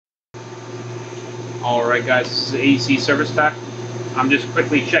Alright guys, this is AC Service Tech. I'm just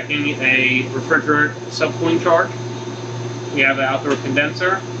quickly checking a refrigerant subcooling charge. We have an outdoor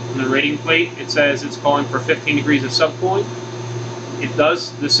condenser. On the rating plate it says it's calling for 15 degrees of subcooling.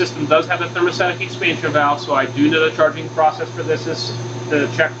 The system does have a thermostatic expansion valve, so I do know the charging process for this is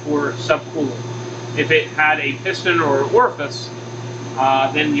to check for subcooling. If it had a piston or orifice,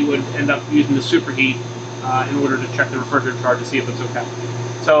 then you would end up using the superheat in order to check the refrigerant charge to see if it's okay.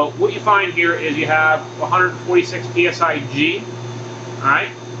 So what you find here is you have 146 psi G, alright,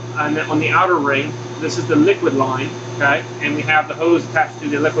 and then on the outer ring, this is the liquid line, okay, and we have the hose attached to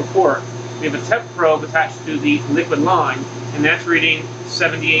the liquid port. We have a temp probe attached to the liquid line, and that's reading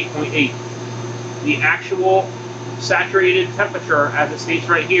 78.8. The actual saturated temperature, as it states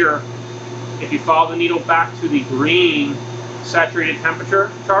right here, if you follow the needle back to the green saturated temperature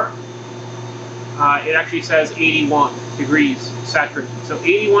chart, it actually says 81 degrees saturated. So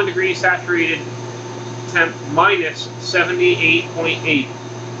 81 degrees saturated temp minus 78.8.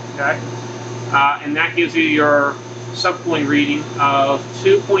 Okay? And that gives you your subcooling reading of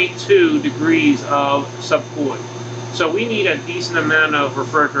 2.2 degrees of subcooling. So we need a decent amount of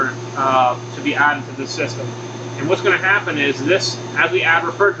refrigerant to be added to this system. And what's going to happen is this, as we add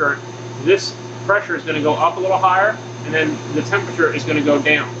refrigerant, this pressure is going to go up a little higher, and then the temperature is going to go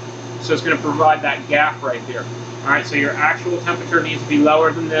down. So it's going to provide that gap right there. Alright, so your actual temperature needs to be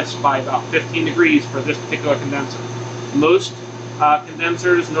lower than this by about 15 degrees for this particular condenser. Most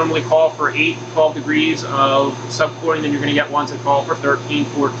condensers normally call for 8 to 12 degrees of subcooling, then you're going to get ones that call for 13,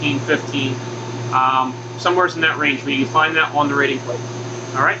 14, 15. Somewhere in that range, but you can find that on the rating plate.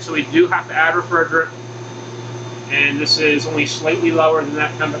 Alright, so we do have to add refrigerant, and this is only slightly lower than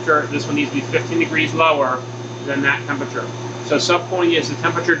that temperature. This one needs to be 15 degrees lower than that temperature. So subcooling is the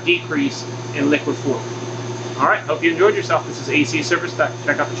temperature decrease in liquid form. Alright, hope you enjoyed yourself. This is AC Service Tech.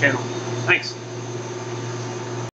 Check out the channel. Thanks.